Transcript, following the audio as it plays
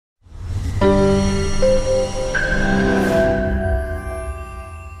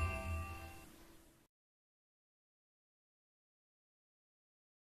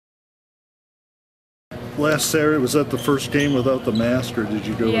last Saturday, was that the first game without the mask, or did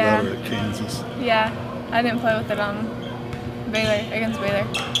you go without it at Kansas? Yeah, I didn't play with it on against Baylor.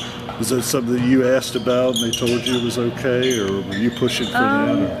 Was that something that you asked about and they told you it was okay, or were you pushing for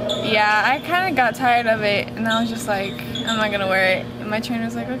that? Yeah, I kind of got tired of it, and I was just like, I'm not gonna wear it. And my trainer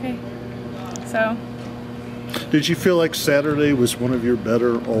was like, okay. So. Did you feel like Saturday was one of your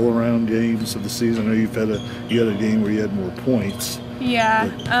better all-around games of the season? I know you had a game where you had more points. Yeah,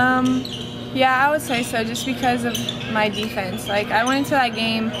 yeah, I would say so, just because of my defense. Like, I went into that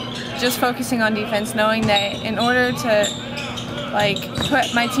game just focusing on defense, knowing that in order to like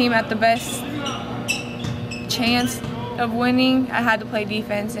put my team at the best chance of winning, I had to play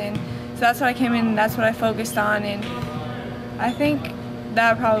defense, and so that's what I came in, that's what I focused on, and I think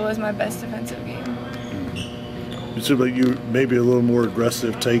that probably was my best defensive game. You said like you maybe a little more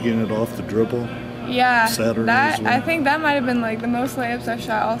aggressive taking it off the dribble. Yeah, Saturday that as well. I think that might have been like the most layups I've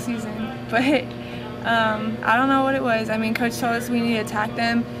shot all season, but I don't know what it was. I mean, Coach told us we need to attack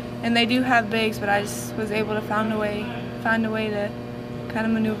them, and they do have bigs, but I just was able to find a way to kind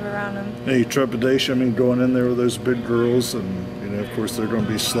of maneuver around them. Any trepidation? I mean, going in there with those big girls, and you know, of course, they're going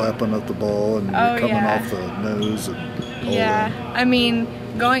to be slapping at the ball and you're coming off the nose and all that. I mean,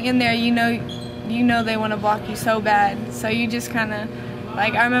 going in there, you know they want to block you so bad, so you just kind of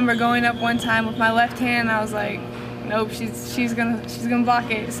like, I remember going up one time with my left hand, I was like, nope, she's gonna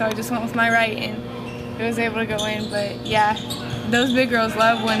block it, so I just went with my right, and it was able to go in. But yeah, those big girls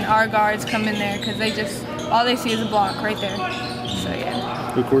love when our guards come in there, because they just, all they see is a block right there. So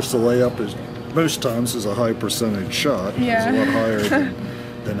yeah. Of course, the layup is most times is a high percentage shot. Yeah. It's a lot higher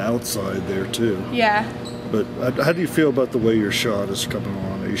than outside there too. Yeah. But how do you feel about the way your shot is coming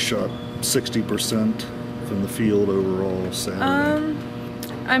on? You shot 60% from the field overall Saturday.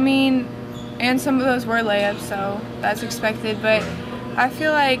 I mean, and some of those were layups, so that's expected. But I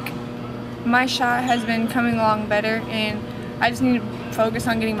feel like my shot has been coming along better, and I just need to focus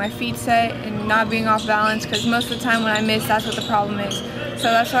on getting my feet set and not being off balance, because most of the time when I miss, that's what the problem is. So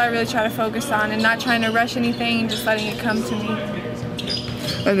that's what I really try to focus on, and not trying to rush anything and just letting it come to me.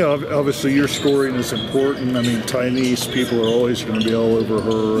 I know, obviously your scoring is important. I mean, Tynese, people are always going to be all over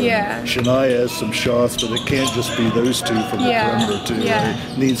her. Yeah. Shania has some shots, but it can't just be those two from the perimeter too. Yeah.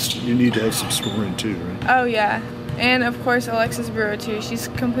 Right? You need to have some scoring too, right? Oh yeah, and of course Alexis Brewer too. She's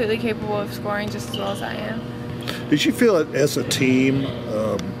completely capable of scoring just as well as I am. Did you feel it as a team? You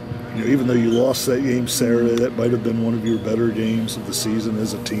know, even though you lost that game Saturday, that might have been one of your better games of the season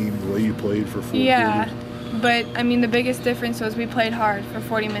as a team, the way you played for 4 quarters. But I mean, the biggest difference was we played hard for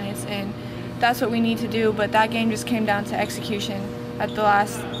 40 minutes, and that's what we need to do. But that game just came down to execution at the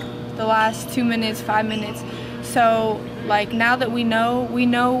last 2 minutes, 5 minutes. So like, now that we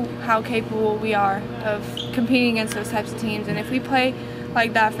know how capable we are of competing against those types of teams, and if we play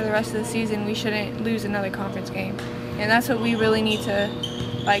like that for the rest of the season, we shouldn't lose another conference game. And that's what we really need to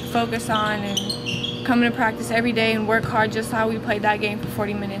like focus on, and come into practice every day and work hard just how we played that game for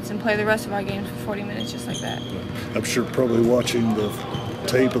 40 minutes and play the rest of our games for 40 minutes just like that. I'm sure probably watching the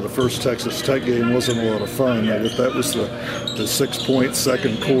tape of the first Texas Tech game wasn't a lot of fun. If that was the 6-point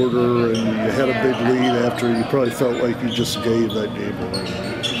second quarter and you had a big lead after, you probably felt like you just gave that game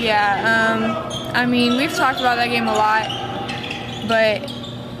away. Yeah, I mean, we've talked about that game a lot, but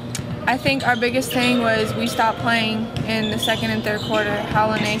I think our biggest thing was we stopped playing in the second and third quarter,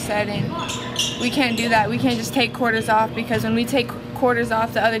 how Lene said, and we can't do that. We can't just take quarters off, because when we take quarters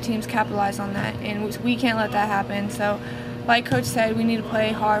off, the other teams capitalize on that, and we can't let that happen. So like Coach said, we need to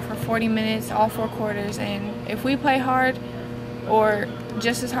play hard for 40 minutes, all 4 quarters, and if we play hard or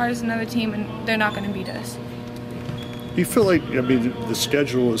just as hard as another team, and they're not going to beat us. Do you feel like, I mean, the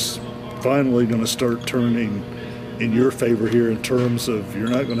schedule is finally going to start turning in your favor here in terms of you're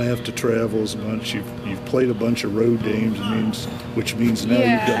not going to have to travel as much. You've played a bunch of road games, which means now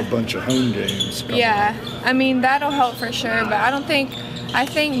you've got a bunch of home games coming up. I mean, that'll help for sure, but I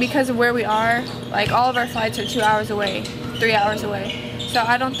think because of where we are, like all of our flights are 2 hours away, 3 hours away. So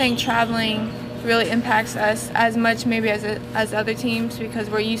I don't think traveling really impacts us as much maybe as other teams,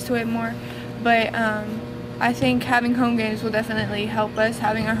 because we're used to it more. But I think having home games will definitely help us,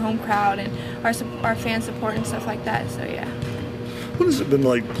 having our home crowd and our fan support and stuff like that, so yeah. What has it been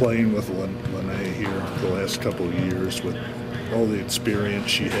like playing with Lene here the last couple of years with all the experience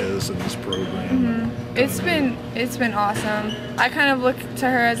she has in this program? It's been awesome. I kind of look to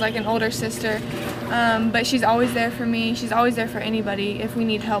her as like an older sister, but she's always there for me. She's always there for anybody if we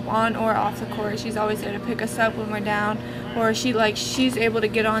need help on or off the court. She's always there to pick us up when we're down, or she's able to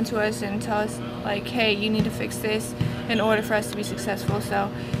get on to us and tell us like, hey, you need to fix this in order for us to be successful.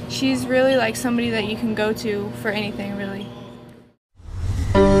 So she's really like somebody that you can go to for anything, really.